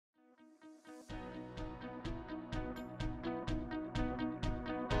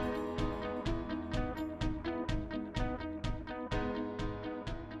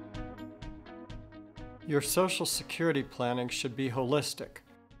Your Social Security planning should be holistic,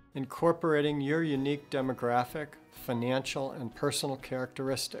 incorporating your unique demographic, financial, and personal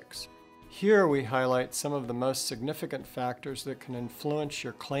characteristics. Here we highlight some of the most significant factors that can influence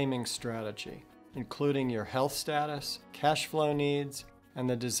your claiming strategy, including your health status, cash flow needs, and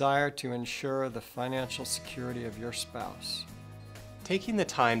the desire to ensure the financial security of your spouse. Taking the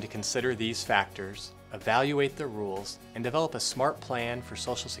time to consider these factors, evaluate the rules, and develop a smart plan for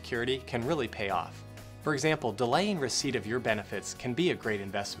Social Security can really pay off. For example, delaying receipt of your benefits can be a great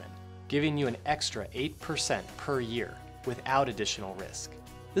investment, giving you an extra 8% per year without additional risk.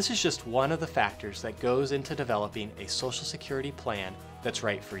 This is just one of the factors that goes into developing a Social Security plan that's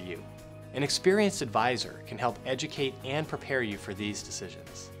right for you. An experienced advisor can help educate and prepare you for these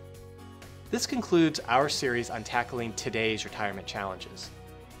decisions. This concludes our series on tackling today's retirement challenges.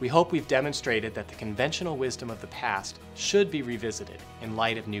 We hope we've demonstrated that the conventional wisdom of the past should be revisited in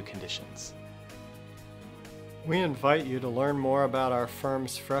light of new conditions. We invite you to learn more about our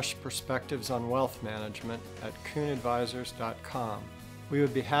firm's fresh perspectives on wealth management at kuhnadvisors.com. We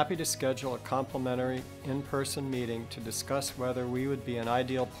would be happy to schedule a complimentary in-person meeting to discuss whether we would be an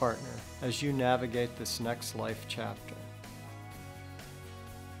ideal partner as you navigate this next life chapter.